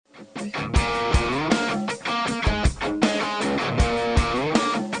Welcome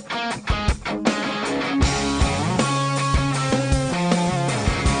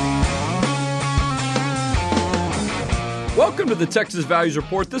to the Texas Values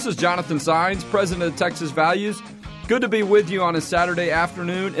Report. This is Jonathan Saenz, president of Texas Values. Good to be with you on a Saturday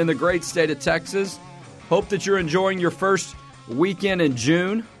afternoon in the great state of Texas. Hope that you're enjoying your first weekend in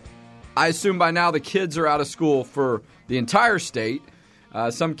June. I assume by now the kids are out of school for the entire state.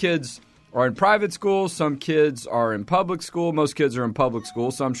 Some kids are in private school. Some kids are in public school. Most kids are in public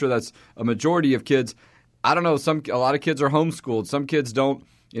school, so I'm sure that's a majority of kids. I don't know. A lot of kids are homeschooled. Some kids don't.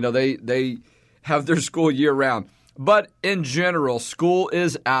 They have their school year round. But in general, school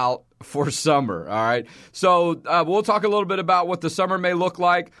is out for summer, all right? So we'll talk a little bit about what the summer may look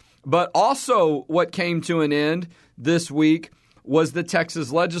like, but also what came to an end this week was the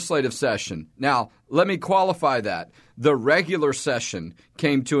Texas legislative session. Now, let me qualify that. The regular session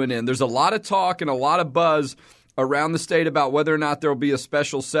came to an end. There's a lot of talk and a lot of buzz around the state about whether or not there will be a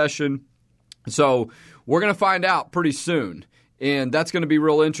special session. So we're going to find out pretty soon, and that's going to be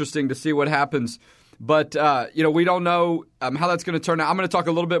real interesting to see what happens. But, we don't know how that's going to turn out. I'm going to talk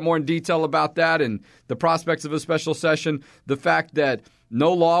a little bit more in detail about that and the prospects of a special session, the fact that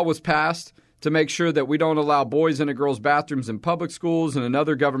no law was passed to make sure that we don't allow boys into girls' bathrooms in public schools and in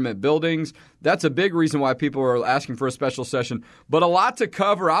other government buildings. That's a big reason why people are asking for a special session. But a lot to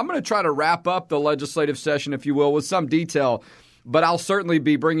cover. I'm going to try to wrap up the legislative session, if you will, with some detail. But I'll certainly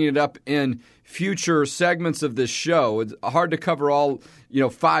be bringing it up in future segments of this show. It's hard to cover all,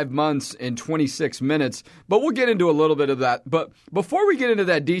 5 months in 26 minutes, but we'll get into a little bit of that. But before we get into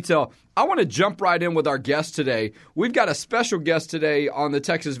that detail, I want to jump right in with our guest today. We've got a special guest today on the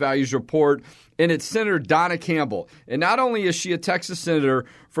Texas Values Report, and it's Senator Donna Campbell. And not only is she a Texas senator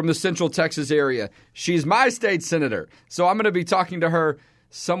from the Central Texas area, she's my state senator. So I'm going to be talking to her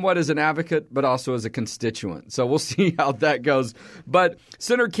somewhat as an advocate, but also as a constituent. So we'll see how that goes. But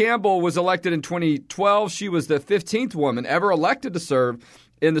Senator Campbell was elected in 2012. She was the 15th woman ever elected to serve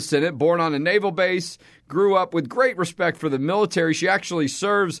in the Senate, born on a naval base, grew up with great respect for the military. She actually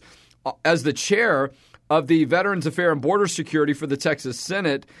serves as the chair of the Veterans Affairs and Border Security for the Texas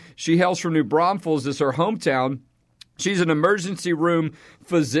Senate. She hails from New Braunfels as her hometown. She's an emergency room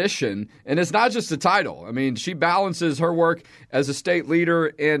physician, and it's not just a title. I mean, she balances her work as a state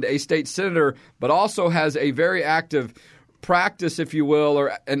leader and a state senator, but also has a very active practice, if you will,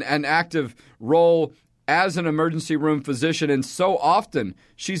 or an active role as an emergency room physician. And so often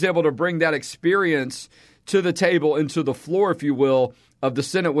she's able to bring that experience to the table and to the floor, if you will, of the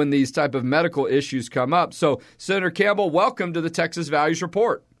Senate when these type of medical issues come up. So, Senator Campbell, welcome to the Texas Values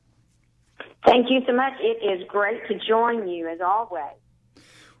Report. Thank you so much. It is great to join you, as always.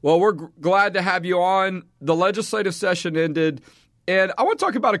 Well, we're glad to have you on. The legislative session ended, and I want to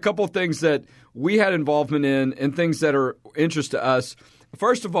talk about a couple of things that we had involvement in and things that are interest to us.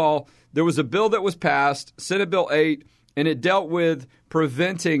 First of all, there was a bill that was passed, Senate Bill 8, and it dealt with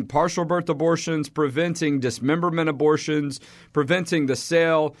preventing partial birth abortions, preventing dismemberment abortions, preventing the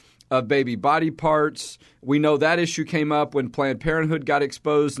sale of baby body parts. We know that issue came up when Planned Parenthood got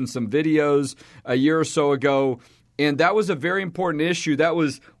exposed in some videos a year or so ago, and that was a very important issue. That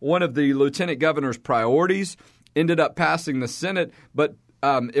was one of the lieutenant governor's priorities, ended up passing the Senate, but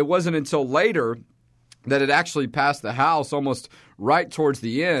it wasn't until later that it actually passed the House, almost right towards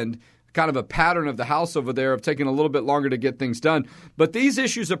the end, kind of a pattern of the House over there of taking a little bit longer to get things done. But these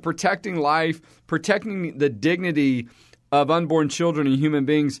issues of protecting life, protecting the dignity of unborn children and human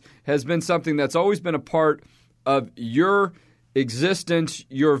beings has been something that's always been a part of your existence,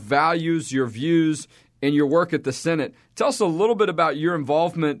 your values, your views, and your work at the Senate. Tell us a little bit about your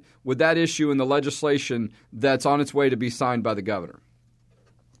involvement with that issue and the legislation that's on its way to be signed by the governor.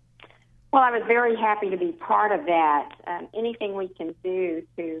 Well, I was very happy to be part of that. Anything we can do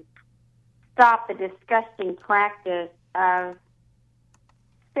to stop the disgusting practice of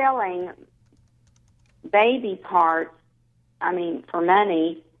selling baby parts, for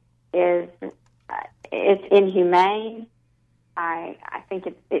money, it's inhumane. I think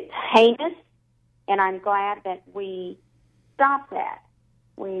it's heinous, and I'm glad that we stopped that.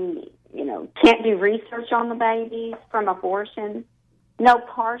 We, can't do research on the babies from abortion. No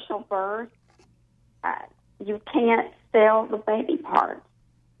partial birth. You can't sell the baby parts.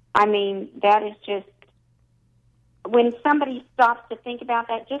 That is just, when somebody stops to think about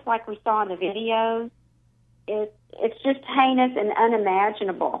that, just like we saw in the videos, it's just heinous and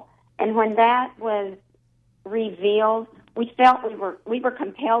unimaginable. And when that was revealed, we felt we were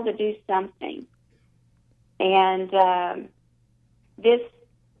compelled to do something. And this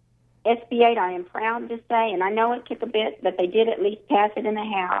SB 8, I am proud to say, and I know it took a bit, but they did at least pass it in the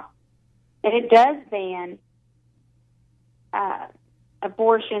House. And it does ban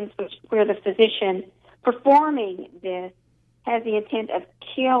abortions where the physician performing this has the intent of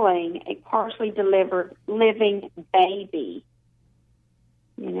killing a partially delivered living baby.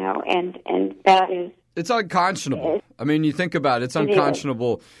 And that is... It's unconscionable. I mean, you think about it, it's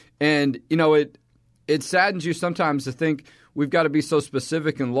unconscionable. And, it saddens you sometimes to think we've got to be so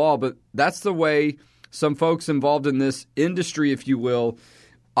specific in law, but that's the way some folks involved in this industry, if you will,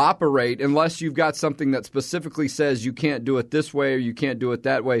 operate. Unless you've got something that specifically says you can't do it this way or you can't do it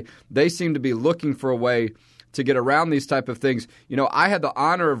that way. They seem to be looking for a way to get around these type of things. I had the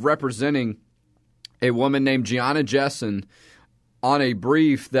honor of representing a woman named Gianna Jessen on a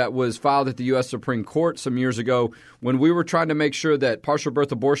brief that was filed at the U.S. Supreme Court some years ago when we were trying to make sure that partial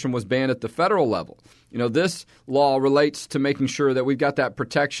birth abortion was banned at the federal level. This law relates to making sure that we've got that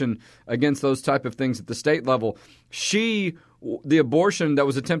protection against those type of things at the state level. The abortion that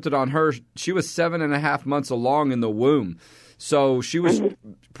was attempted on her, she was 7.5 months along in the womb. So she was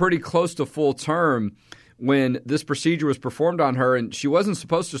pretty close to full term when this procedure was performed on her, and she wasn't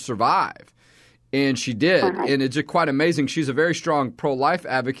supposed to survive. And she did, and it's just quite amazing. She's a very strong pro-life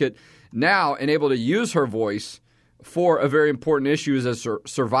advocate now and able to use her voice for a very important issue as a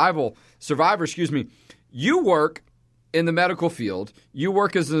survivor. You work in the medical field. You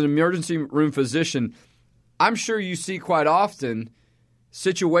work as an emergency room physician. I'm sure you see quite often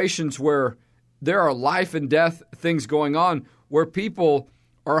situations where there are life and death things going on where people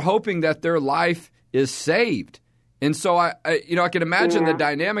are hoping that their life is saved. And so I can imagine the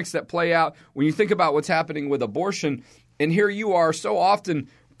dynamics that play out when you think about what's happening with abortion. And here you are so often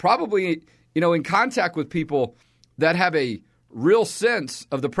probably, in contact with people that have a real sense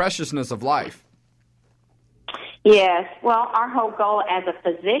of the preciousness of life. Yes. Well, our whole goal as a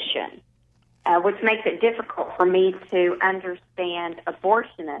physician, which makes it difficult for me to understand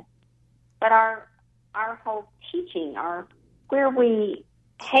abortionists, but our whole teaching, where we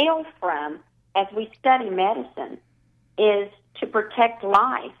hail from as we study medicine, is to protect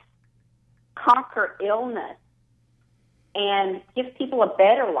life, conquer illness, and give people a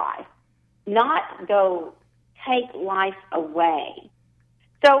better life, not go take life away.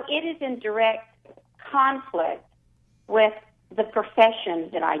 So it is in direct conflict with the profession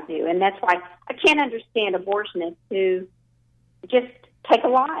that I do, and that's why I can't understand abortionists who just take a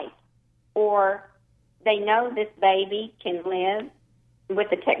life, or they know this baby can live with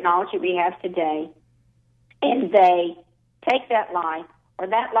the technology we have today, and they take that life, or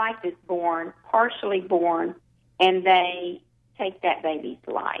that life is born, partially born, and they take that baby's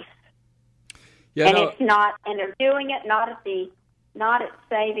life. It's not, and they're doing it not at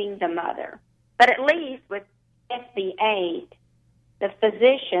saving the mother, but at least with SB8, the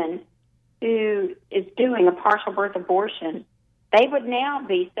physician who is doing a partial birth abortion, they would now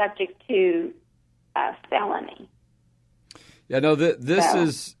be subject to felony. This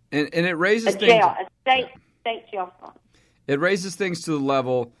is, and it raises a state jail fund. It raises things to the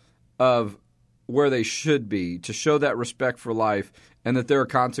level of where they should be to show that respect for life and that there are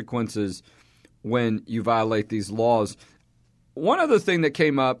consequences when you violate these laws. One other thing that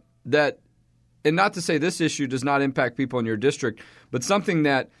came up that, and not to say this issue does not impact people in your district, but something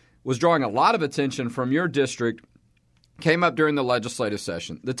that was drawing a lot of attention from your district came up during the legislative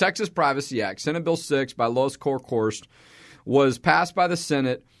session. The Texas Privacy Act, Senate Bill 6 by Lois Korkhorst, was passed by the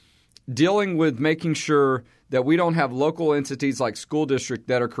Senate dealing with making sure that we don't have local entities like school district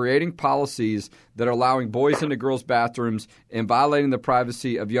that are creating policies that are allowing boys into girls' bathrooms and violating the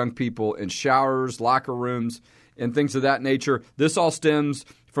privacy of young people in showers, locker rooms, and things of that nature. This all stems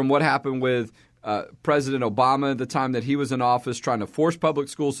from what happened with President Obama at the time that he was in office, trying to force public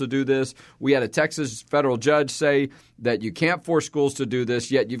schools to do this. We had a Texas federal judge say that you can't force schools to do this,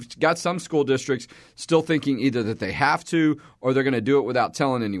 yet you've got some school districts still thinking either that they have to or they're going to do it without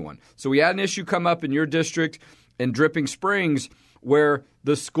telling anyone. So we had an issue come up in your district in Dripping Springs where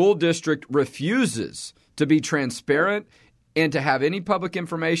the school district refuses to be transparent and to have any public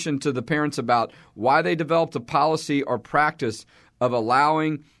information to the parents about why they developed a policy or practice of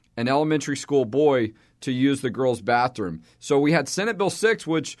allowing an elementary school boy to use the girls' bathroom. So we had Senate Bill 6,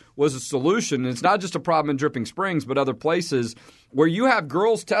 which was a solution. And it's not just a problem in Dripping Springs, but other places where you have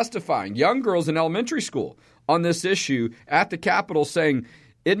girls testifying, young girls in elementary school, on this issue at the Capitol saying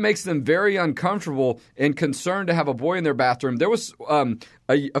it makes them very uncomfortable and concerned to have a boy in their bathroom. There was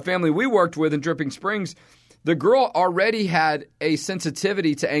a family we worked with in Dripping Springs. The girl already had a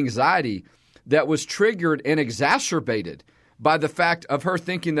sensitivity to anxiety that was triggered and exacerbated by the fact of her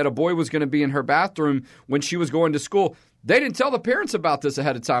thinking that a boy was going to be in her bathroom when she was going to school. They didn't tell the parents about this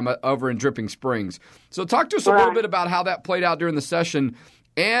ahead of time over in Dripping Springs. So talk to us a little bit about how that played out during the session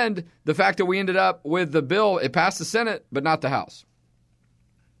and the fact that we ended up with the bill, it passed the Senate, but not the House.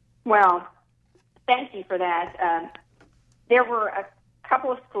 Well, thank you for that. There were a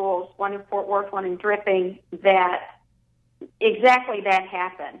couple of schools, one in Fort Worth, one in Dripping, that exactly that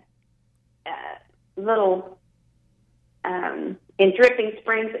happened. In Dripping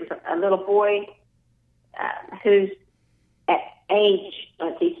Springs, it was a little boy who's at age,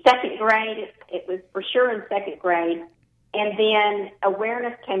 second grade. It was for sure in second grade. And then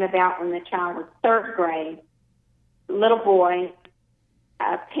awareness came about when the child was third grade. Little boy,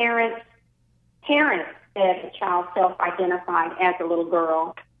 parents said the child self-identified as a little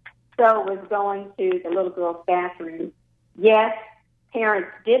girl, so was going to the little girl's bathroom. Yes, parents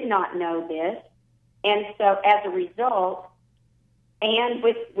did not know this, and so as a result, and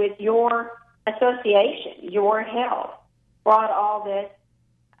with your association, your help, brought all this.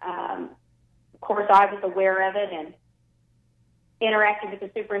 Of course, I was aware of it and interacted with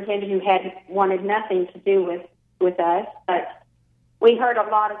the superintendent, who wanted nothing to do with us. But we heard a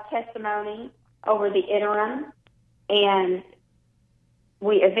lot of testimony over the interim, and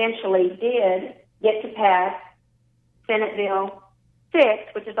we eventually did get to pass Senate Bill 6,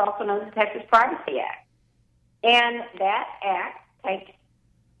 which is also known as the Texas Privacy Act. And that act takes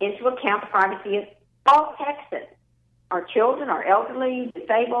into account the privacy of all Texans, our children, our elderly,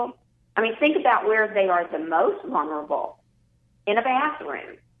 disabled. I mean, think about where they are the most vulnerable, in a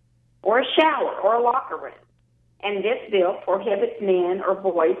bathroom or a shower or a locker room. And this bill prohibits men or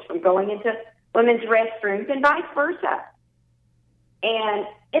boys from going into women's restrooms and vice versa. And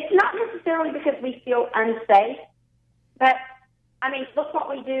it's not necessarily because we feel unsafe, but, I mean, look what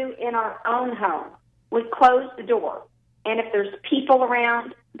we do in our own home. We close the door. And if there's people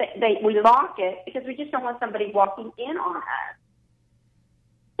around, we lock it because we just don't want somebody walking in on us.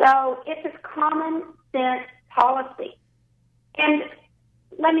 So it's a common sense policy. And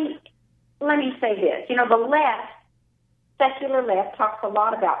let me say this. You know, the left, secular left, talks a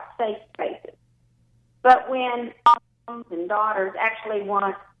lot about safe spaces. But when moms and daughters actually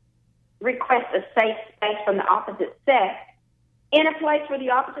request a safe space from the opposite sex, in a place where the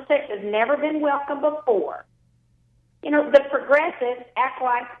opposite sex has never been welcome before, you know, the progressives act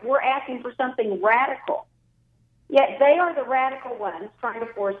like we're asking for something radical. Yet they are the radical ones trying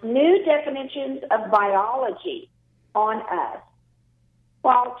to force new definitions of biology on us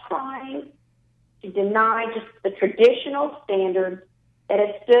while trying to deny just the traditional standards that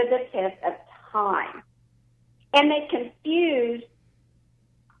have stood the test of time. And they confuse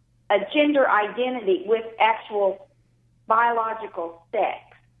a gender identity with actual biological sex.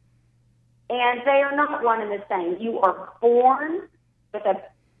 And they are not one and the same. You are born with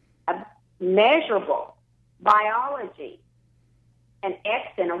a measurable biology, an X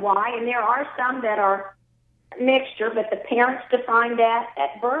and a Y, and there are some that are a mixture, but the parents define that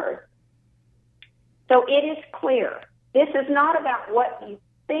at birth. So it is clear. This is not about what you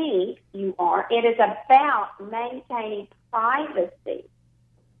think you are. It is about maintaining privacy.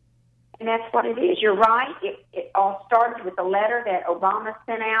 And that's what it is. You're right. It all started with a letter that Obama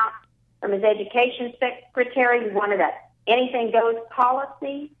sent out from his education secretary. He wanted a anything goes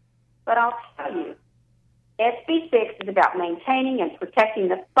policy. But I'll tell you, SB 6 is about maintaining and protecting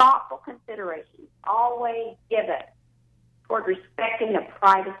the thoughtful considerations always given toward respecting the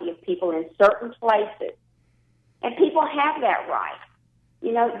privacy of people in certain places. And people have that right.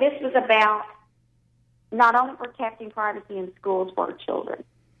 You know, this was about not only protecting privacy in schools for children,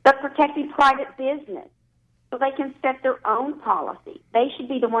 but protecting private business so they can set their own policy. They should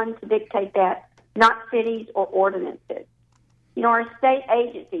be the ones to dictate that, not cities or ordinances. You know, our state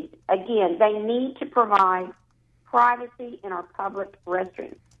agencies, again, they need to provide privacy in our public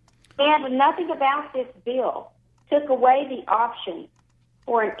restrooms. And nothing about this bill took away the option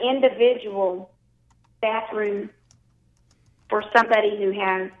for an individual bathroom for somebody who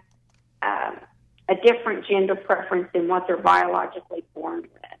has a different gender preference than what they're biologically born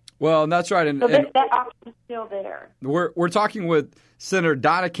with. Well, and that's right. And, so that option is still there. We're talking with Senator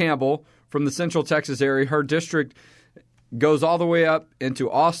Donna Campbell from the Central Texas area. Her district goes all the way up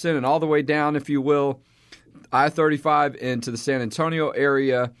into Austin and all the way down, if you will, I-35 into the San Antonio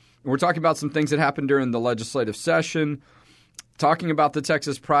area. And we're talking about some things that happened during the legislative session, talking about the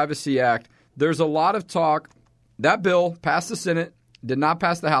Texas Privacy Act. There's a lot of talk. That bill passed the Senate, did not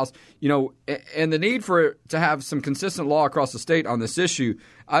pass the House. You know, and the need for it to have some consistent law across the state on this issue,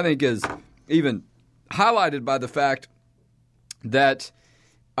 I think, is even highlighted by the fact that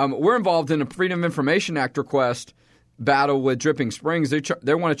we're involved in a Freedom of Information Act request battle with Dripping Springs.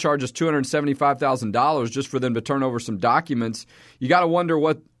 They want to charge us $275,000 just for them to turn over some documents. You got to wonder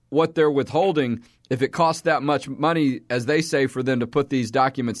what what they're withholding if it costs that much money, as they say, for them to put these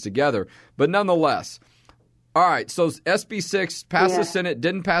documents together. But nonetheless, all right, so SB 6 passed the Senate,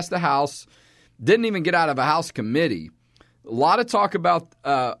 didn't pass the House, didn't even get out of a House committee. A lot of talk about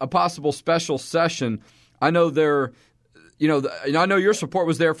a possible special session. I know I know your support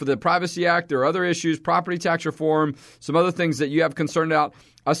was there for the Privacy Act. There are other issues, property tax reform, some other things that you have concerned about.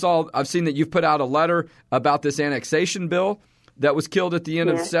 I've seen that you've put out a letter about this annexation bill that was killed at the end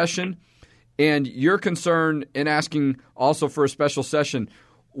of the session, and your concern in asking also for a special session.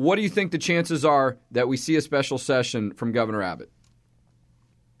 What do you think the chances are that we see a special session from Governor Abbott?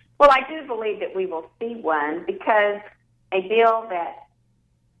 Well, I do believe that we will see one, because a bill that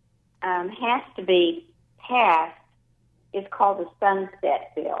has to be passed is called the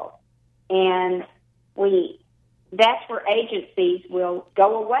Sunset Bill. And that's where agencies will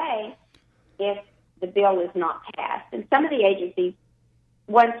go away if the bill is not passed. And some of the agencies,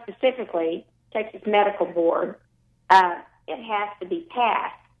 one specifically, Texas Medical Board, it has to be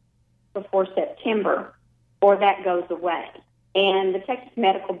passed before September, or that goes away. And the Texas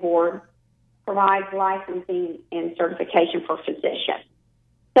Medical Board provides licensing and certification for physicians.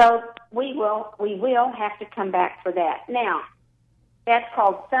 So we will have to come back for that. Now, that's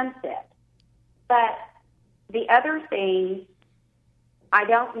called sunset. But the other thing, I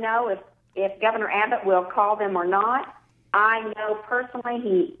don't know if Governor Abbott will call them or not. I know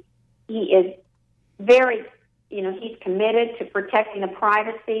personally he is very, he's committed to protecting the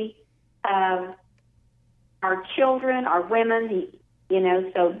privacy of our children, our women.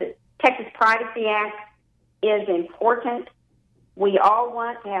 So the Texas Privacy Act is important. We all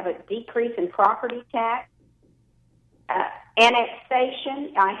want to have a decrease in property tax.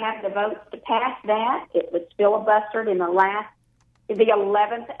 Annexation, I have the votes to pass that. It was filibustered in the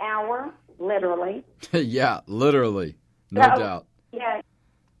 11th hour, literally. Yeah, literally. No doubt. Yeah.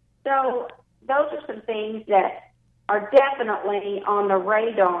 So those are some things that are definitely on the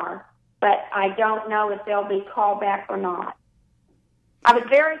radar, but I don't know if they'll be called back or not. I was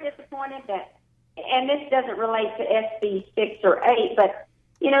very disappointed that, and this doesn't relate to SB 6 or 8, but,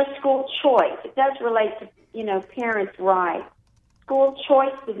 school choice. It does relate to, parents' rights. School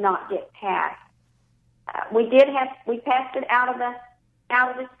choice did not get passed. We passed it out of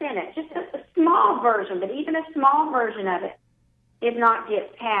the Senate, just a small version, but even a small version of it did not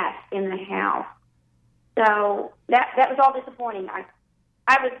get passed in the House. So that was all disappointing.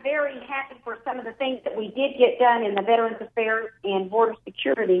 I was very happy for some of the things that we did get done in the Veterans Affairs and Border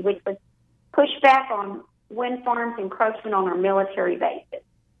Security, which was push back on wind farms' encroachment on our military bases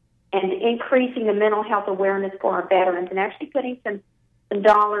and increasing the mental health awareness for our veterans and actually putting some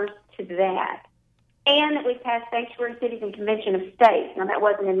dollars to that. And that we passed Sanctuary Cities and Convention of States. Now, that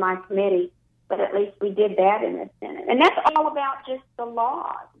wasn't in my committee, but at least we did that in the Senate. And that's all about just the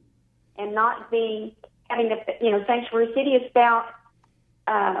laws and not Sanctuary City is about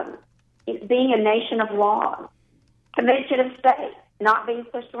being a nation of laws. Convention of States, not being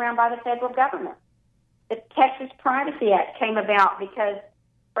pushed around by the federal government. The Texas Privacy Act came about because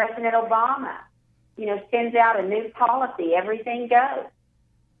President Obama, sends out a new policy, everything goes.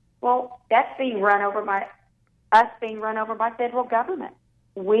 Well, that's being run over by federal government.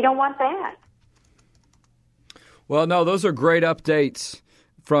 We don't want that. Well, no, those are great updates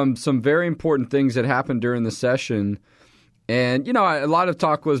from some very important things that happened during the session. And, a lot of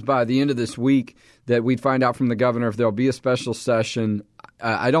talk was by the end of this week that we'd find out from the governor if there'll be a special session.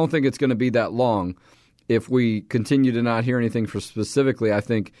 I don't think it's going to be that long. If we continue to not hear anything specifically, I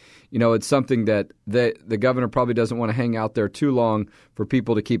think, it's something that the governor probably doesn't want to hang out there too long for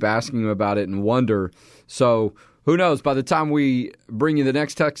people to keep asking him about it and wonder. So who knows? By the time we bring you the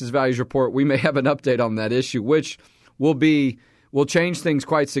next Texas Values Report, we may have an update on that issue, which will change things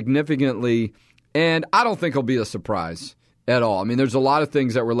quite significantly. And I don't think it'll be a surprise at all. I mean, there's a lot of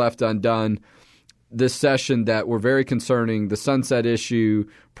things that were left undone this session that were very concerning. The sunset issue,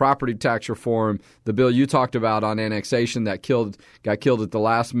 property tax reform, the bill you talked about on annexation that got killed at the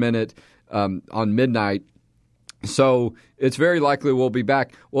last minute on midnight. So it's very likely we'll be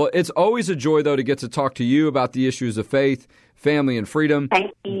back. Well, it's always a joy, though, to get to talk to you about the issues of faith, family, and freedom.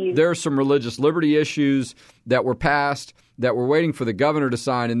 Thank you. There are some religious liberty issues that were passed that we're waiting for the governor to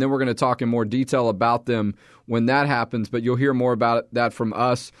sign, and then we're going to talk in more detail about them when that happens, but you'll hear more about that from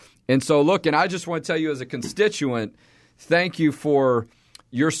us. And so, look, and I just want to tell you as a constituent, thank you for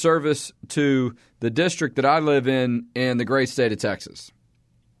your service to the district that I live in and the great state of Texas.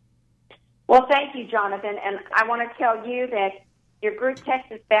 Well, thank you, Jonathan. And I want to tell you that your group,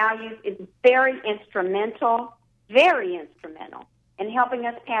 Texas Values, is very instrumental in helping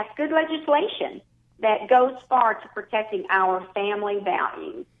us pass good legislation that goes far to protecting our family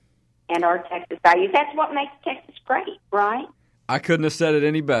values. and our Texas values. That's what makes Texas great, right? I couldn't have said it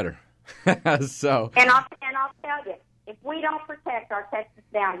any better. So, and I'll tell you, if we don't protect our Texas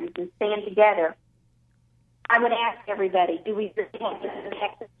values and stand together, I would ask everybody, do we really want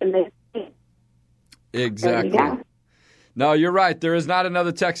Texas to move? Exactly. No, you're right. There is not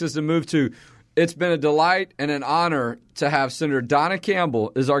another Texas to move to. It's been a delight and an honor to have Senator Donna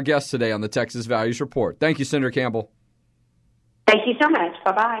Campbell as our guest today on the Texas Values Report. Thank you, Senator Campbell. Thank you so much.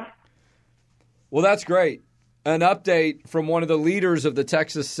 Bye-bye. Well, that's great. An update from one of the leaders of the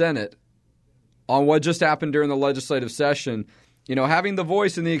Texas Senate on what just happened during the legislative session. You know, having the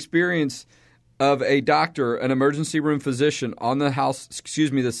voice and the experience of a doctor, an emergency room physician on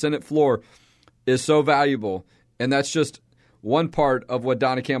the Senate floor is so valuable. And that's just one part of what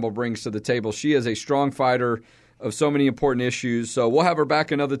Donna Campbell brings to the table. She is a strong fighter of so many important issues. So we'll have her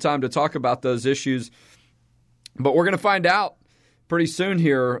back another time to talk about those issues. But we're going to find out pretty soon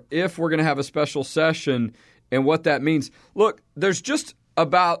here if we're going to have a special session and what that means. Look, there's just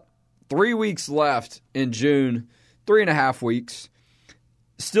about 3 weeks left in June, 3.5 weeks.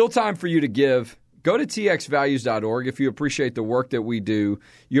 Still time for you to give. Go to txvalues.org if you appreciate the work that we do.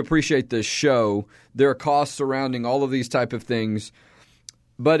 You appreciate this show. There are costs surrounding all of these type of things,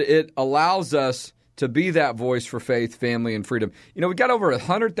 but it allows us to be that voice for faith, family, and freedom. You know, we've got over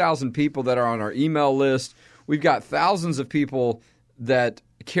 100,000 people that are on our email list. We've got thousands of people that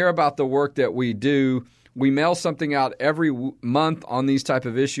care about the work that we do. We mail something out every month on these type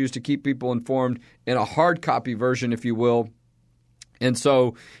of issues to keep people informed in a hard copy version, if you will. And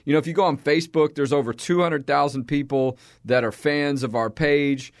so, you know, if you go on Facebook, there's over 200,000 people that are fans of our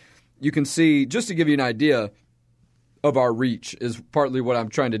page. You can see, just to give you an idea of our reach is partly what I'm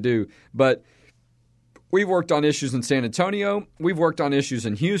trying to do. But we've worked on issues in San Antonio. We've worked on issues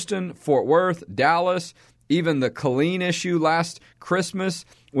in Houston, Fort Worth, Dallas, even the Killeen issue last Christmas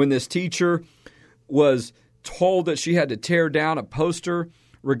when this teacher was told that she had to tear down a poster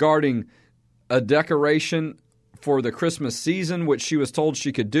regarding a decoration for the Christmas season, which she was told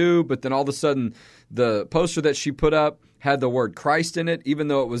she could do, but then all of a sudden the poster that she put up had the word Christ in it, even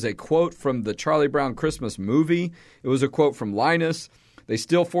though it was a quote from the Charlie Brown Christmas movie. It was a quote from Linus. They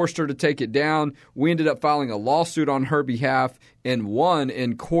still forced her to take it down. We ended up filing a lawsuit on her behalf and won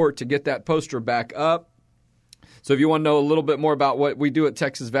in court to get that poster back up. So if you want to know a little bit more about what we do at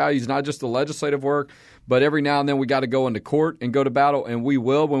Texas Values, not just the legislative work, but every now and then we got to go into court and go to battle, and we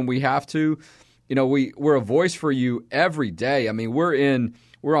will when we have to. You know, we're a voice for you every day. I mean, we're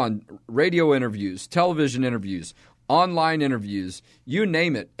on radio interviews, television interviews, online interviews, you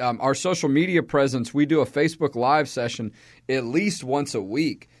name it. Our social media presence, we do a Facebook Live session at least once a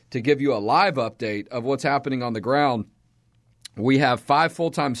week to give you a live update of what's happening on the ground. We have 5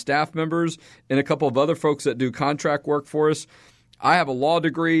 full-time staff members and a couple of other folks that do contract work for us. I have a law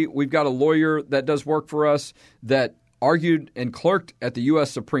degree. We've got a lawyer that does work for us that argued and clerked at the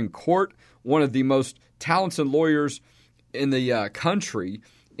U.S. Supreme Court, one of the most talented lawyers in the country.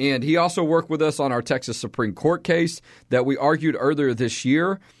 And he also worked with us on our Texas Supreme Court case that we argued earlier this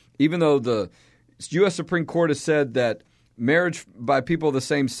year. Even though the U.S. Supreme Court has said that marriage by people of the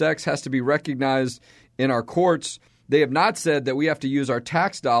same sex has to be recognized in our courts, they have not said that we have to use our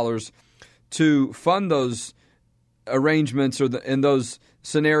tax dollars to fund those arrangements in those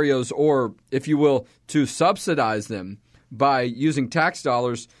scenarios, or, if you will, to subsidize them by using tax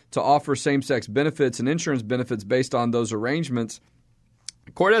dollars to offer same-sex benefits and insurance benefits based on those arrangements.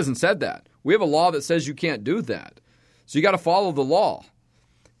 The court hasn't said that. We have a law that says you can't do that. So you got to follow the law.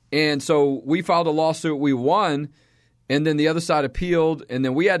 And so we filed a lawsuit, we won, and then the other side appealed, and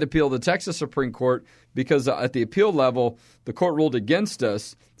then we had to appeal the Texas Supreme Court because at the appeal level, the court ruled against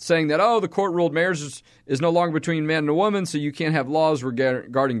us, saying that, the court ruled marriage is no longer between man and a woman, so you can't have laws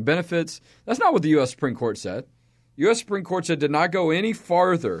regarding benefits. That's not what the U.S. Supreme Court said. U.S. Supreme Court said did not go any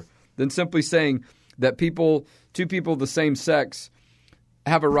farther than simply saying that two people of the same sex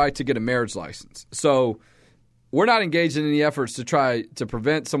have a right to get a marriage license. So we're not engaged in any efforts to try to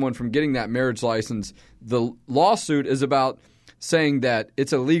prevent someone from getting that marriage license. The lawsuit is about saying that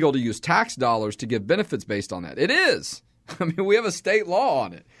it's illegal to use tax dollars to give benefits based on that. It is. I mean, we have a state law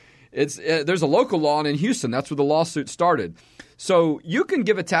on it. There's a local law in Houston. That's where the lawsuit started. So you can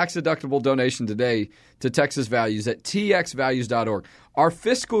give a tax-deductible donation today to Texas Values at txvalues.org. Our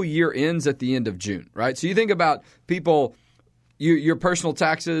fiscal year ends at the end of June, right? So you think about people, your personal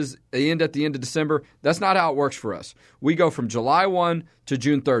taxes, they end at the end of December. That's not how it works for us. We go from July 1 to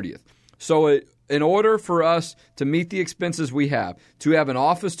June 30th. So in order for us to meet the expenses we have, to have an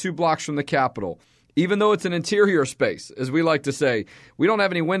office 2 blocks from the Capitol, even though it's an interior space, as we like to say, we don't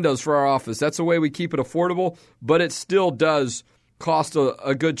have any windows for our office. That's the way we keep it affordable, but it still does cost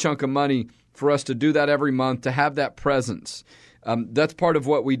a good chunk of money for us to do that every month, to have that presence. That's part of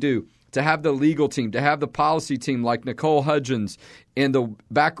what we do. To have the legal team, to have the policy team like Nicole Hudgens and the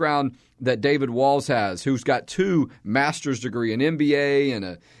background that David Walls has, who's got 2 master's degree, an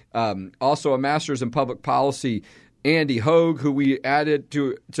MBA and also a master's in public policy. Andy Hogue, who we added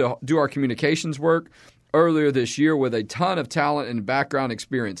to do our communications work earlier this year with a ton of talent and background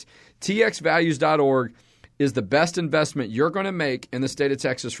experience. TXValues.org is the best investment you're going to make in the state of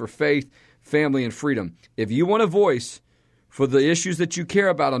Texas for faith, family, and freedom. If you want a voice for the issues that you care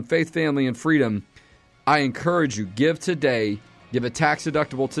about on faith, family, and freedom, I encourage you, give today, give a tax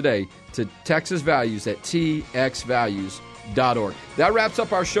deductible today to Texas Values at txvalues.org. That wraps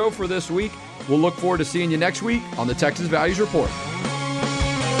up our show for this week. We'll look forward to seeing you next week on the Texas Values Report.